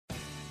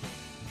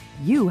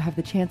you have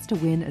the chance to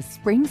win a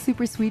spring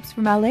super sweeps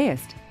from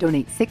LAist.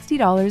 Donate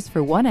 $60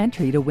 for one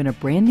entry to win a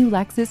brand new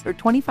Lexus or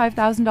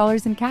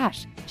 $25,000 in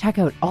cash. Check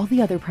out all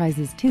the other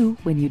prizes too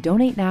when you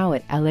donate now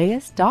at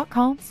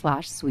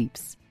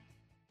laist.com/sweeps.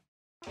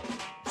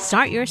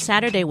 Start your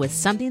Saturday with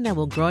something that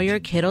will grow your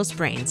kiddos'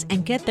 brains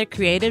and get their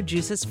creative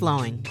juices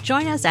flowing.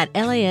 Join us at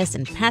LAist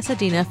in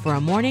Pasadena for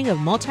a morning of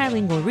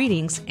multilingual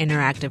readings,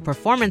 interactive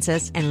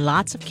performances, and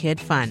lots of kid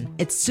fun.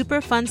 It's Super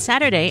Fun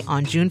Saturday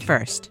on June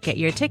 1st. Get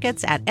your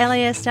tickets at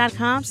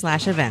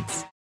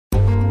laist.com/events.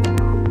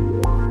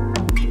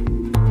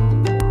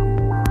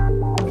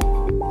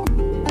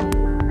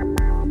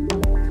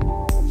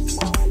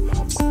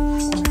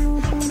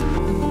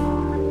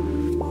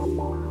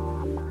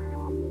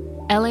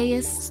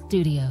 LAist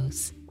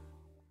Studios.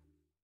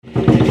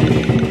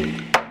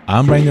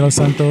 I'm Brian De Los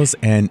Santos,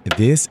 and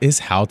this is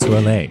How to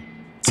LA.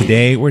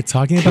 Today, we're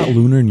talking about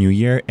Lunar New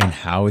Year and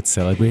how it's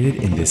celebrated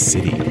in this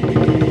city.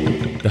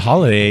 The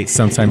holiday,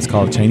 sometimes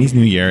called Chinese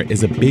New Year,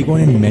 is a big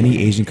one in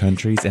many Asian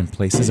countries and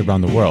places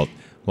around the world,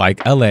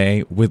 like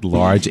LA with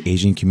large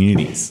Asian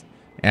communities.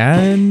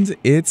 And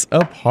it's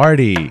a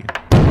party.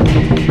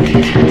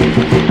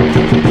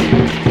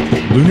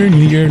 Lunar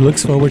New Year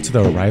looks forward to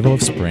the arrival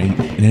of spring,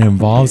 and it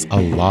involves a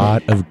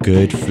lot of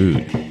good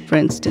food. For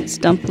instance,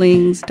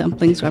 dumplings.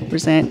 Dumplings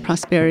represent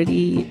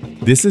prosperity.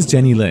 This is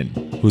Jenny Lin,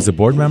 who's a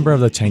board member of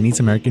the Chinese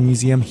American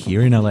Museum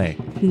here in LA.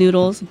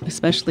 Noodles,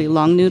 especially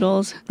long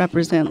noodles,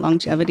 represent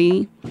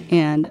longevity,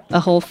 and a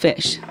whole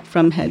fish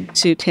from head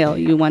to tail.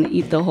 You want to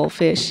eat the whole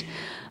fish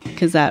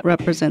because that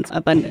represents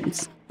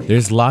abundance.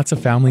 There's lots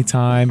of family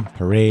time,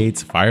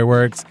 parades,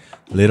 fireworks,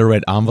 little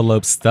red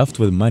envelopes stuffed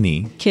with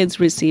money. Kids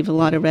receive a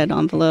lot of red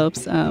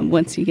envelopes.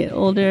 Once you get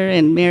older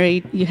and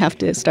married, you have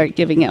to start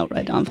giving out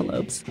red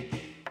envelopes.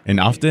 And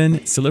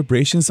often,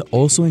 celebrations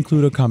also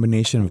include a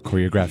combination of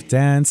choreographed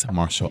dance,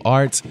 martial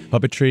arts,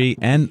 puppetry,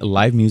 and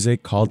live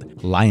music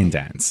called lion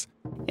dance.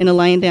 And a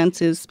lion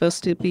dance is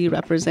supposed to be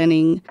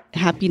representing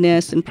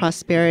happiness and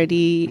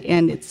prosperity,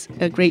 and it's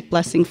a great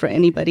blessing for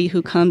anybody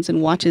who comes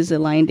and watches a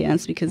lion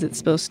dance because it's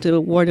supposed to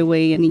ward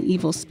away any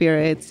evil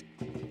spirits.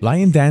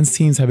 Lion dance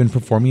teams have been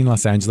performing in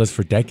Los Angeles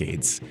for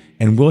decades,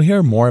 and we'll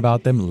hear more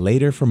about them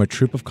later from a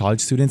troupe of college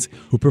students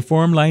who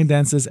perform lion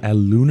dances at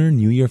Lunar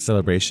New Year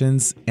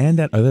celebrations and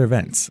at other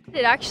events.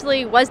 It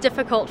actually was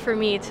difficult for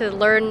me to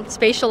learn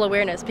spatial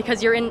awareness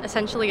because you're in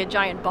essentially a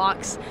giant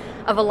box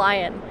of a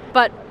lion.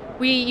 But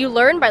you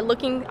learn by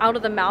looking out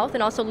of the mouth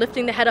and also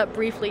lifting the head up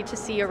briefly to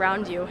see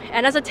around you.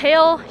 And as a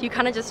tail, you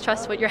kind of just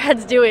trust what your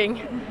head's doing.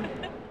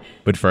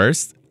 But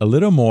first, a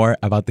little more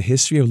about the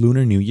history of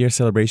Lunar New Year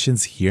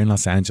celebrations here in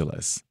Los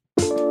Angeles.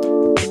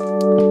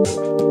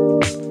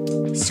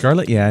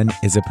 Scarlett Yan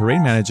is a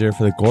parade manager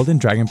for the Golden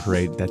Dragon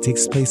Parade that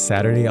takes place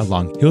Saturday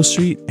along Hill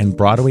Street and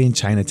Broadway in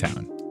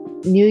Chinatown.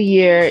 New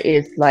Year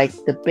is like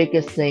the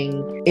biggest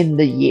thing in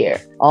the year.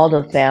 All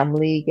the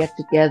family get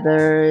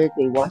together,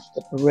 they watch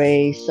the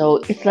parade.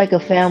 So it's like a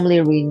family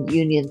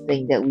reunion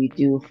thing that we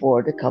do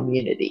for the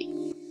community.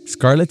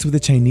 Scarlett's with the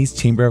Chinese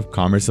Chamber of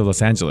Commerce of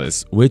Los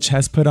Angeles, which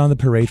has put on the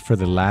parade for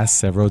the last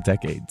several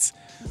decades.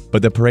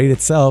 But the parade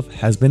itself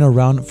has been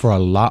around for a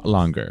lot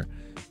longer.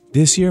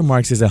 This year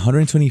marks its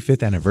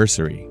 125th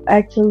anniversary.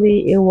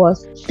 Actually, it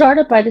was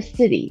started by the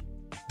city.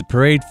 The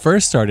parade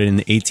first started in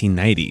the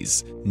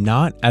 1890s,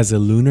 not as a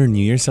Lunar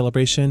New Year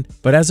celebration,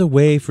 but as a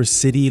way for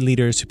city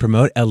leaders to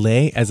promote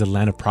LA as a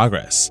land of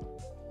progress.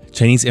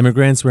 Chinese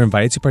immigrants were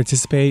invited to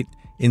participate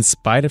in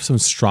spite of some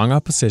strong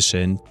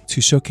opposition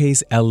to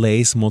showcase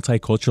LA's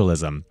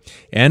multiculturalism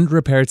and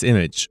repair its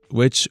image,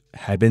 which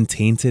had been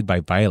tainted by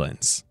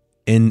violence.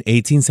 In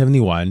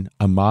 1871,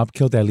 a mob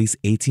killed at least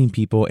 18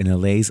 people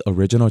in LA's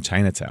original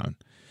Chinatown.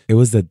 It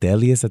was the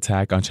deadliest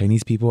attack on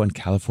Chinese people in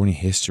California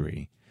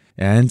history.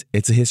 And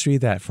it's a history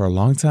that for a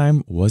long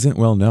time wasn't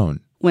well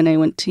known. When I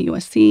went to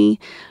USC,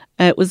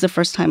 it was the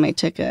first time I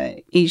took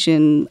an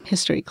Asian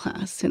history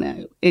class,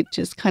 and it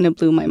just kind of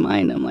blew my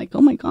mind. I'm like,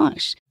 oh my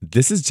gosh.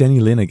 This is Jenny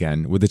Lin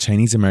again with the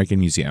Chinese American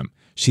Museum.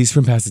 She's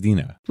from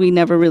Pasadena. We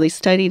never really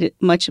studied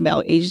much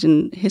about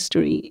Asian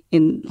history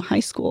in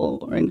high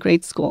school or in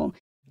grade school.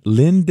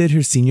 Lin did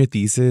her senior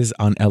thesis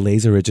on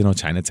LA's original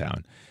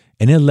Chinatown,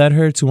 and it led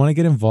her to want to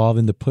get involved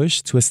in the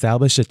push to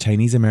establish a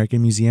Chinese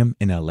American Museum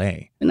in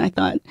LA. And I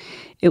thought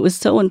it was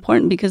so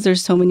important because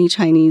there's so many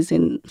Chinese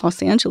in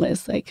Los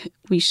Angeles. Like,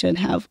 we should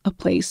have a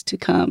place to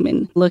come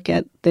and look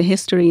at the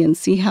history and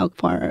see how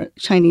far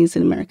Chinese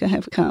in America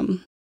have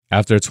come.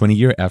 After a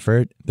 20-year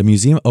effort, the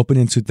museum opened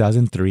in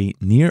 2003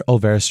 near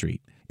Olvera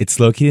Street. It's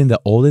located in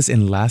the oldest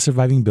and last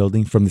surviving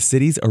building from the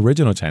city's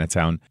original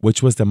Chinatown,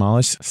 which was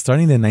demolished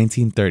starting in the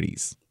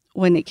 1930s.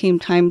 When it came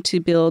time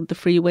to build the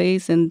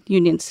freeways and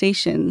Union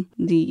Station,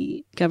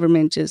 the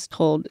government just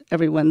told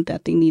everyone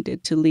that they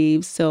needed to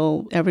leave.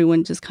 So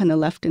everyone just kind of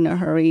left in a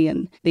hurry,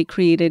 and they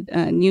created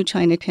new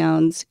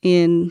Chinatowns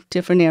in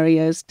different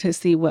areas to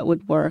see what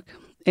would work.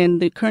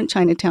 And the current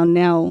Chinatown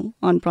now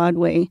on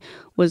Broadway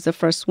was the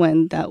first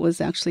one that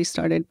was actually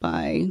started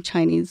by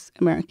Chinese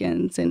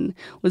Americans and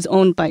was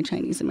owned by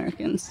Chinese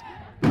Americans.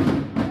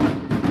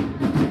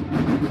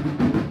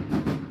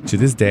 To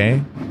this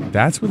day,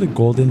 that's where the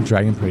Golden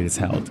Dragon Parade is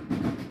held.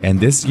 And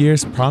this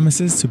year's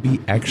promises to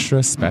be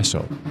extra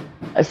special.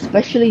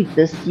 Especially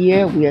this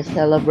year, we are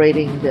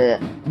celebrating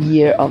the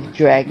Year of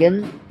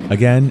Dragon.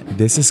 Again,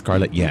 this is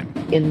Scarlett Yan.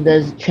 In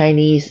the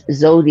Chinese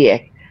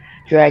zodiac,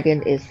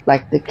 dragon is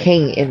like the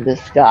king in the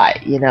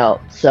sky,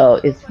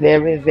 so it's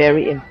very,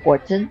 very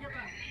important.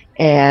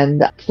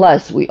 And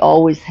plus, we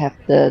always have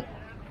the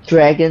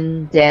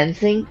dragon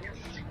dancing.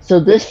 So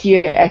this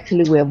year,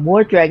 actually, we have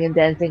more dragon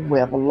dancing. We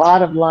have a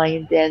lot of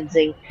lion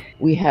dancing.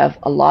 We have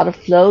a lot of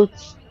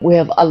floats. We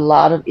have a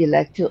lot of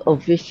elected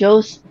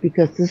officials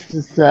because this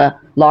is the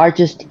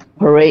largest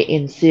parade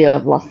in the city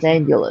of Los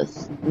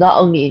Angeles,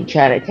 not only in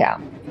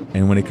Chinatown.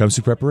 And when it comes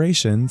to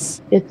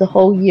preparations, it's a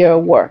whole year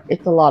of work.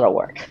 It's a lot of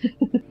work.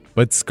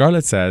 But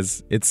Scarlett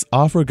says it's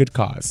all for a good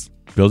cause,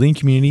 building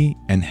community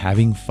and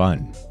having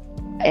fun.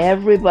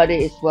 Everybody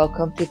is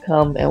welcome to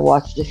come and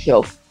watch the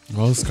show.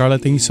 Well,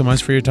 Scarlett, thank you so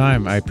much for your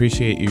time. I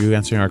appreciate you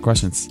answering our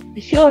questions.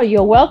 Sure,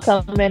 you're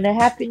welcome, and a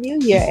Happy New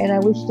Year, and I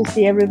wish to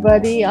see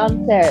everybody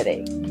on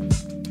Saturday.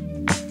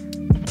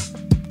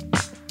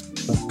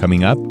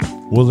 Coming up,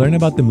 we'll learn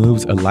about the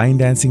moves of line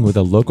dancing with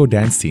a local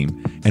dance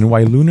team and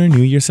why Lunar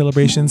New Year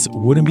celebrations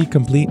wouldn't be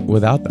complete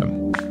without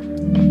them.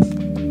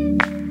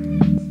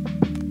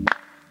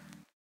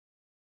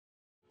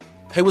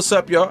 Hey, what's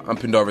up, y'all? I'm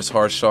Pendarvis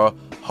Harshaw,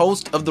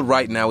 host of the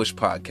Right Nowish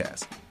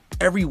podcast.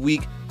 Every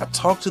week, I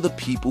talk to the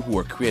people who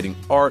are creating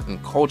art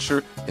and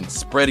culture and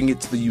spreading it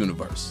to the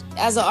universe.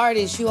 As an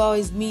artist, you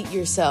always meet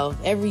yourself.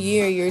 Every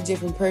year, you're a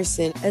different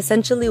person.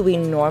 Essentially, we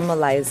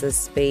normalize a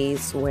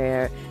space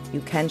where you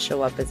can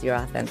show up as your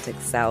authentic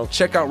self.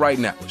 Check out Right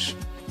Nowish,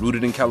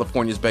 rooted in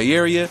California's Bay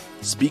Area,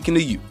 speaking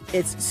to you.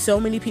 It's so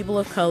many people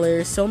of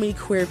color, so many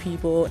queer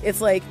people.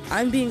 It's like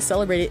I'm being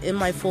celebrated in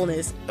my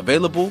fullness.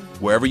 Available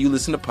wherever you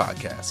listen to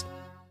podcasts.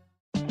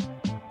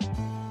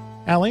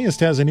 LAist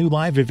has a new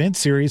live event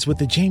series with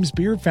the James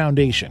Beard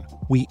Foundation.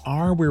 We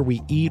Are Where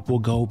We Eat will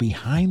go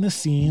behind the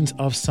scenes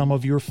of some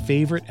of your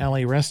favorite LA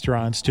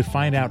restaurants to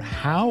find out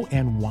how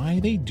and why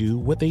they do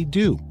what they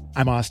do.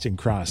 I'm Austin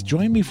Cross.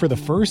 Join me for the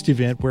first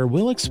event where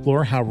we'll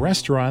explore how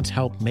restaurants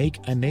help make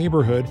a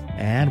neighborhood,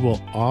 and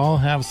we'll all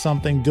have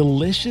something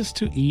delicious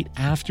to eat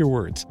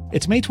afterwards.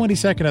 It's May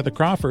 22nd at the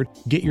Crawford.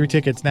 Get your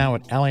tickets now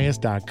at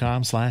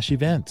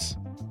laist.com/events.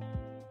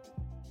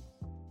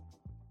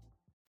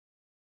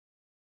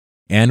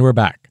 And we're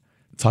back,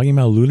 talking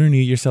about Lunar New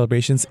Year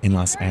celebrations in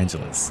Los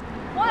Angeles.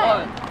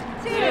 1,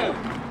 2,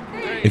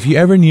 3. If you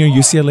ever near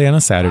UCLA on a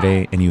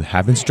Saturday and you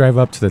happen to drive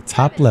up to the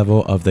top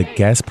level of the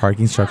guest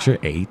parking structure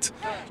 8,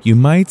 you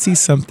might see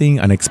something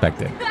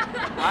unexpected.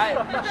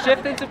 Alright,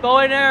 shift into bow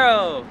and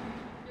arrow.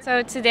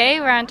 So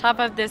today we're on top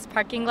of this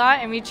parking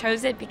lot, and we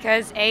chose it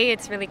because A,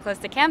 it's really close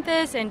to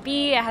campus, and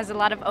B, it has a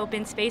lot of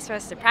open space for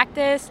us to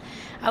practice.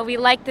 We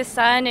like the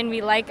sun, and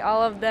we like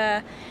all of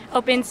the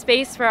open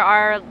space for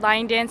our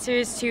line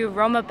dancers to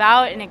roam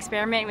about and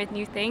experiment with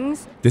new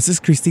things. This is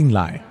Christine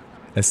Lai,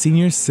 a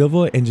senior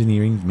civil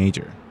engineering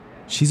major.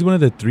 She's one of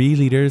the 3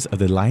 leaders of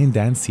the lion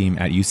dance team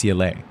at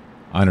UCLA.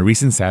 On a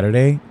recent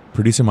Saturday,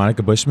 producer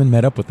Monica Bushman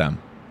met up with them.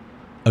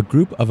 A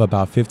group of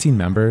about 15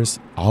 members,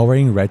 all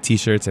wearing red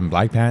t-shirts and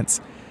black pants,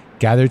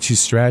 gathered to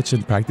stretch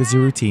and practice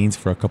their routines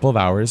for a couple of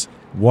hours,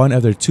 one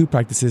of their 2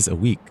 practices a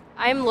week.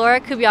 I'm Laura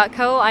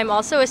Kubiatko. I'm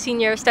also a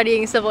senior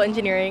studying civil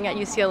engineering at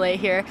UCLA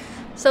here.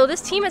 So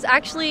this team has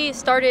actually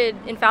started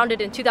and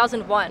founded in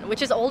 2001,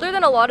 which is older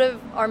than a lot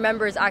of our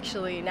members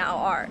actually now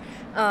are.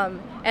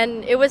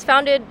 And it was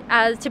founded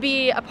to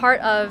be a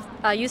part of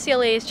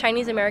UCLA's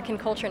Chinese American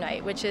Culture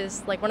Night, which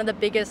is like one of the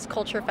biggest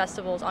culture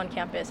festivals on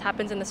campus.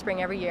 Happens in the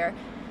spring every year.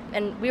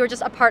 And we were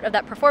just a part of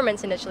that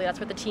performance initially. That's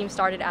what the team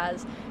started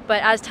as.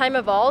 But as time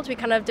evolved, we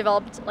kind of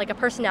developed like a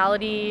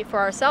personality for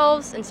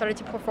ourselves and started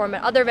to perform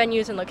at other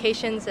venues and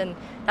locations. And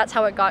that's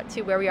how it got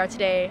to where we are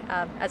today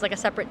as like a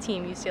separate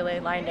team,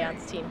 UCLA Lion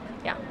Dance team.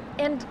 Yeah.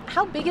 And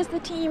how big is the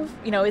team?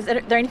 Is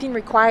there anything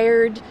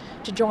required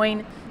to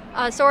join?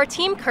 So our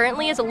team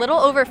currently is a little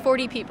over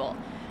 40 people.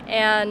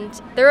 And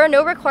there are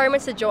no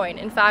requirements to join.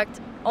 In fact,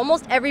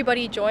 almost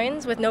everybody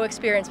joins with no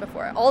experience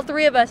before. All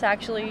 3 of us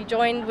actually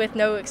joined with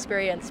no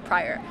experience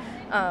prior.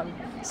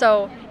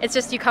 So it's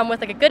just you come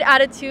with like a good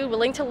attitude,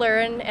 willing to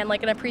learn, and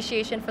like an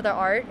appreciation for the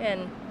art,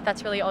 and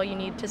that's really all you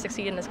need to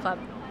succeed in this club.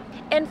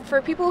 And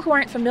for people who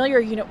aren't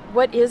familiar,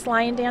 what is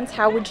lion dance?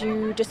 How would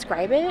you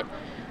describe it?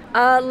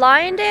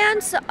 Lion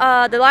dance,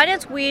 the lion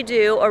dance we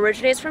do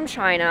originates from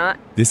China.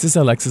 This is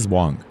Alexis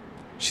Wong.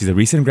 She's a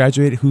recent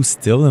graduate who's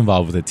still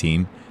involved with the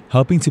team,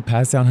 helping to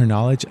pass down her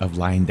knowledge of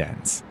lion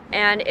dance.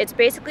 And it's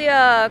basically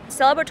a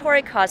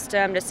celebratory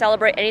custom to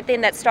celebrate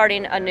anything that's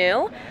starting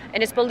anew.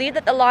 And it's believed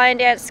that the lion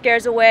dance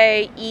scares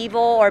away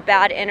evil or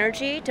bad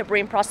energy to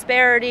bring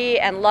prosperity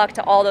and luck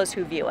to all those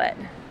who view it.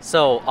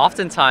 So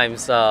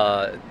oftentimes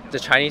the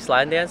Chinese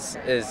lion dance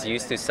is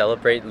used to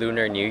celebrate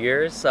Lunar New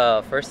Year's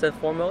first and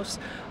foremost,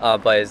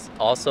 but is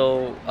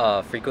also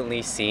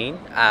frequently seen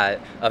at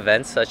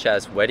events such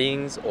as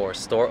weddings or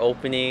store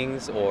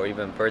openings or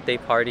even birthday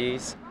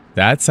parties.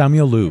 That's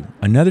Samuel Liu,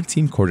 another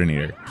team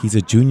coordinator. He's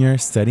a junior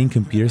studying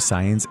computer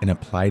science and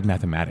applied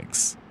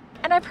mathematics.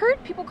 And I've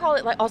heard people call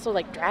it also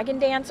dragon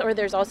dance, or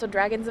there's also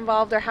dragons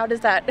involved, or how does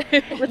that,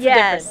 what's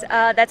Yes, the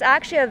difference? that's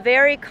actually a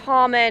very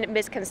common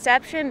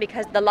misconception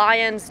because the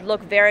lions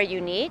look very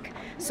unique.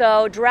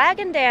 So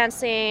dragon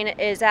dancing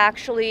is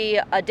actually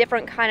a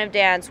different kind of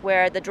dance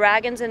where the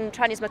dragons in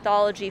Chinese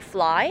mythology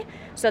fly.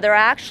 So they're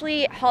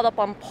actually held up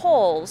on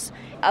poles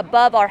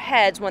above our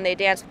heads when they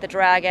dance with the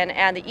dragon,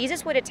 and the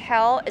easiest way to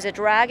tell is a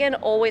dragon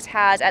always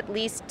has at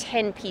least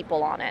 10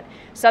 people on it.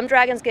 Some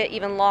dragons get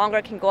even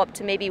longer, can go up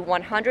to maybe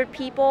 100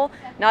 people.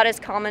 Not as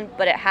common,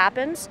 but it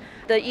happens.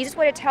 The easiest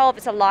way to tell if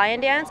it's a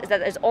lion dance is that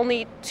there's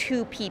only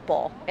 2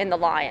 people in the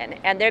lion,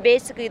 and they're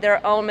basically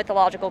their own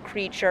mythological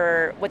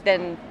creature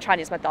within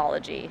Chinese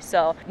mythology.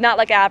 So not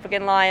like an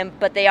African lion,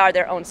 but they are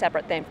their own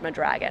separate thing from a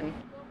dragon.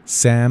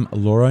 Sam,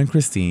 Laura, and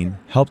Christine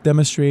help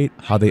demonstrate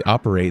how they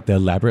operate the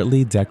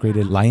elaborately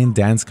decorated lion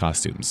dance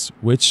costumes,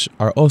 which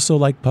are also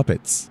like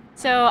puppets.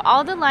 So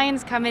all the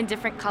lions come in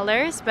different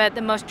colors, but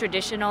the most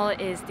traditional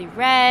is the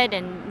red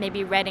and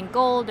maybe red and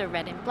gold or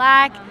red and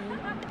black.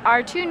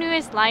 Our 2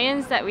 newest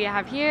lions that we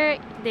have here,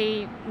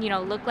 they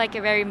look like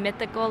a very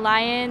mythical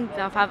lion.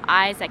 They'll have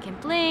eyes that can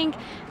blink,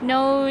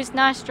 nose,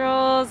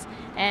 nostrils,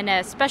 and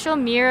a special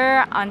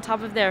mirror on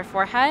top of their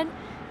forehead.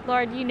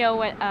 Laura, do you know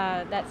what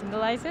that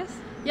symbolizes?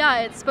 Yeah,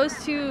 it's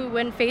supposed to,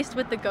 when faced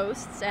with the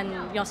ghosts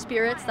and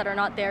spirits that are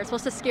not there, it's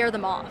supposed to scare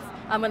them off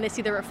when they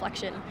see the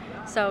reflection.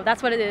 So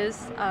that's what it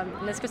is.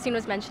 And as Christine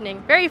was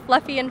mentioning, very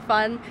fluffy and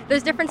fun.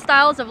 There's different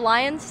styles of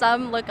lions.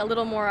 Some look a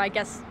little more, I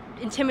guess,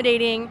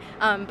 intimidating,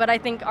 but I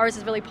think ours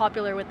is really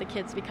popular with the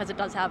kids because it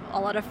does have a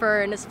lot of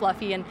fur and is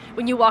fluffy, and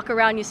when you walk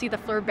around you see the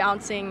fur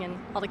bouncing, and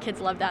all the kids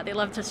love that. They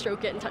love to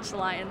stroke it and touch the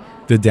lion.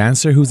 The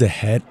dancer who's the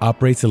head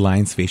operates the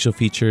lion's facial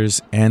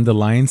features, and the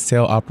lion's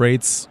tail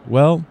operates,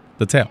 well,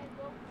 the tail.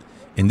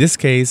 In this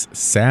case,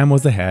 Sam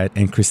was the head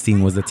and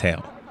Christine was the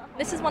tail.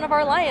 This is one of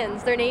our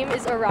lions. Their name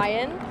is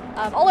Orion.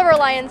 All of our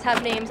lions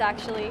have names,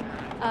 actually.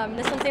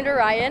 This one's named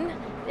Orion.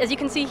 As you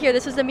can see here,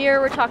 this is the mirror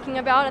we're talking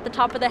about at the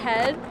top of the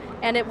head,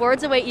 and it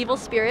wards away evil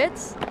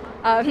spirits.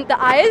 The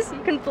eyes,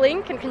 you can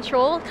blink and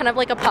control, kind of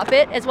like a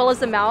puppet, as well as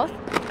the mouth.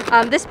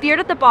 This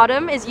beard at the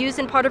bottom is used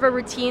in part of a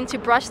routine to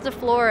brush the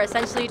floor,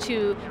 essentially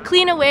to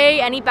clean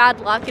away any bad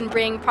luck and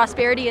bring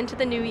prosperity into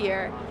the new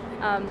year.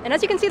 And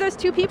as you can see, there's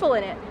 2 people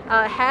in it,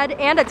 a head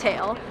and a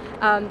tail.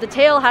 The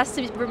tail has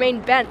to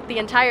remain bent the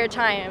entire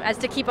time as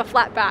to keep a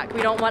flat back.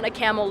 We don't want a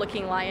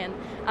camel-looking lion.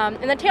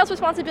 And the tail's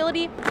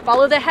responsibility,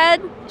 follow the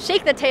head,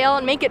 shake the tail,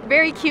 and make it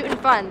very cute and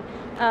fun.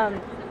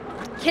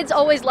 Kids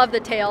always love the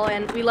tail,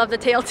 and we love the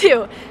tail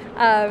too.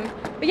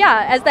 But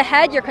yeah, as the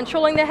head, you're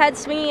controlling the head,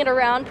 swinging it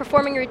around,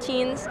 performing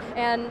routines,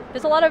 and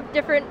there's a lot of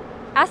different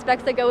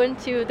aspects that go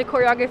into the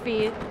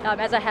choreography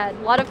as a head,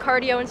 a lot of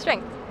cardio and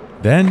strength.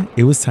 Then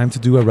it was time to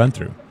do a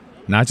run-through,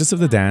 not just of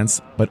the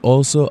dance, but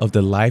also of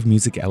the live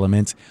music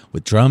element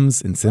with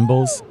drums and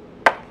cymbals.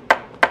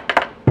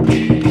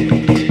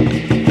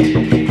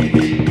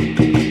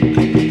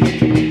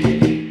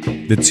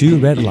 The 2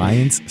 red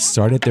lions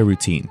started their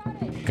routine,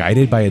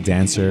 guided by a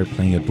dancer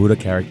playing a Buddha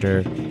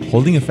character,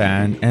 holding a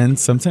fan, and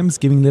sometimes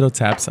giving little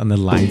taps on the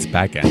lion's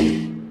back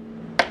end.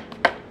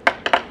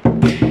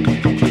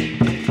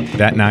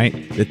 That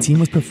night, the team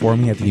was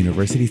performing at the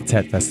university's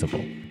Tet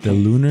Festival, the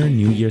Lunar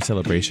New Year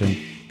celebration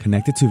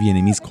connected to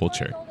Vietnamese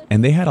culture,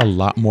 and they had a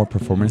lot more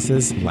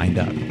performances lined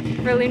up.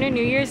 For Lunar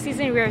New Year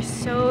season, we are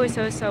so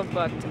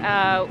booked.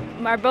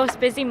 Our most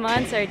busy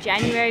months are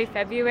January,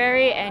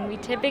 February, and we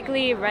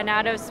typically run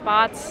out of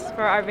spots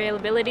for our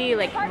availability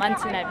like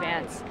months in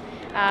advance.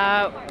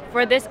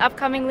 For this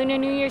upcoming Lunar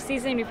New Year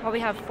season, we probably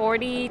have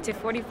 40 to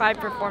 45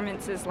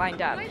 performances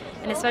lined up.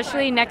 And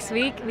especially next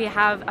week, we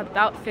have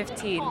about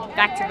 15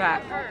 back to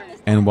back.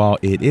 And while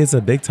it is a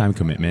big time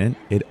commitment,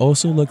 it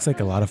also looks like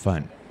a lot of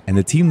fun. And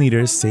the team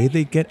leaders say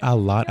they get a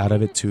lot out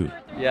of it too.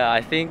 Yeah,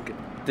 I think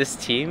this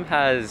team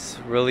has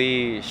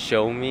really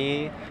shown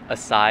me a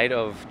side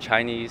of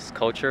Chinese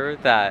culture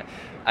that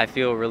I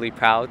feel really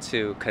proud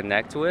to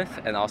connect with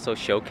and also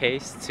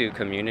showcase to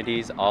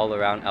communities all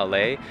around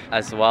LA,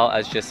 as well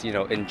as just,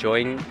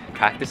 enjoying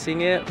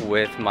practicing it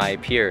with my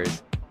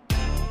peers.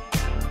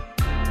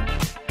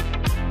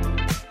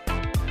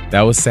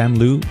 That was Sam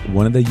Liu,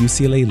 one of the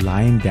UCLA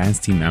Lion Dance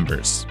Team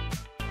members.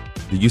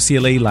 The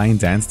UCLA Lion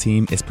Dance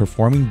Team is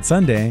performing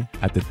Sunday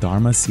at the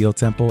Dharma Seal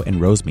Temple in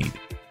Rosemead.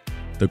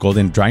 The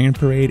Golden Dragon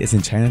Parade is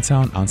in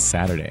Chinatown on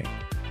Saturday.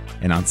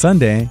 And on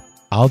Sunday,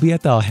 I'll be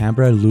at the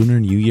Alhambra Lunar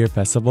New Year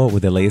Festival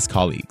with LA's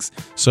colleagues,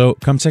 so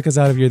come check us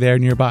out if you're there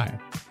nearby.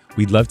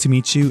 We'd love to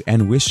meet you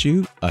and wish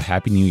you a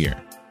Happy New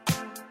Year.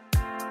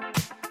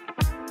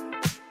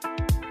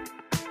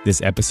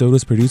 This episode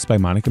was produced by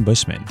Monica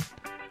Bushman.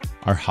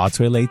 Our Hot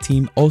to LA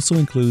team also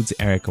includes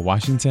Erica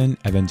Washington,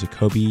 Evan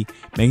Jacoby,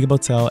 Megan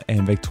Botel,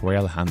 and Victoria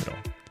Alejandro.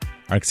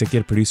 Our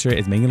executive producer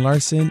is Megan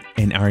Larson,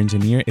 and our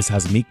engineer is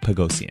Hasmik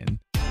Pagosian.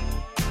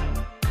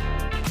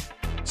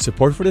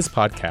 Support for this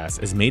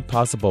podcast is made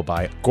possible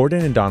by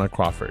Gordon and Donna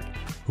Crawford,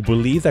 who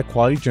believe that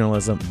quality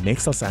journalism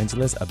makes Los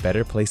Angeles a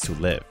better place to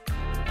live.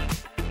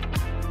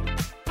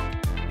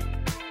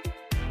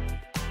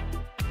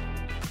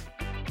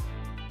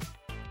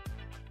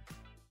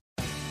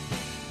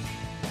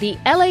 The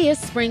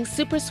LAist Spring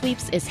Super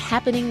Sweeps is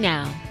happening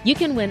now. You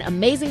can win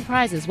amazing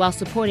prizes while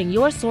supporting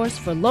your source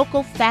for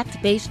local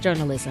fact-based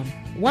journalism.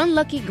 One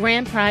lucky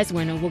grand prize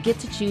winner will get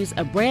to choose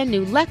a brand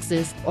new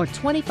Lexus or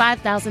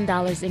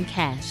 $25,000 in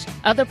cash.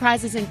 Other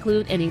prizes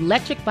include an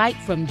electric bike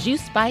from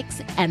Juice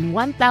Bikes and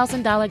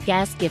 $1,000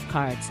 gas gift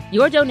cards.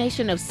 Your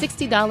donation of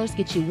 $60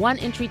 gets you one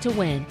entry to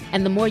win,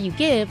 and the more you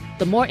give,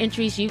 the more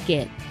entries you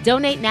get.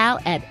 Donate now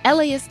at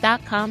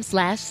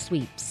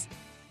LAist.com/sweeps.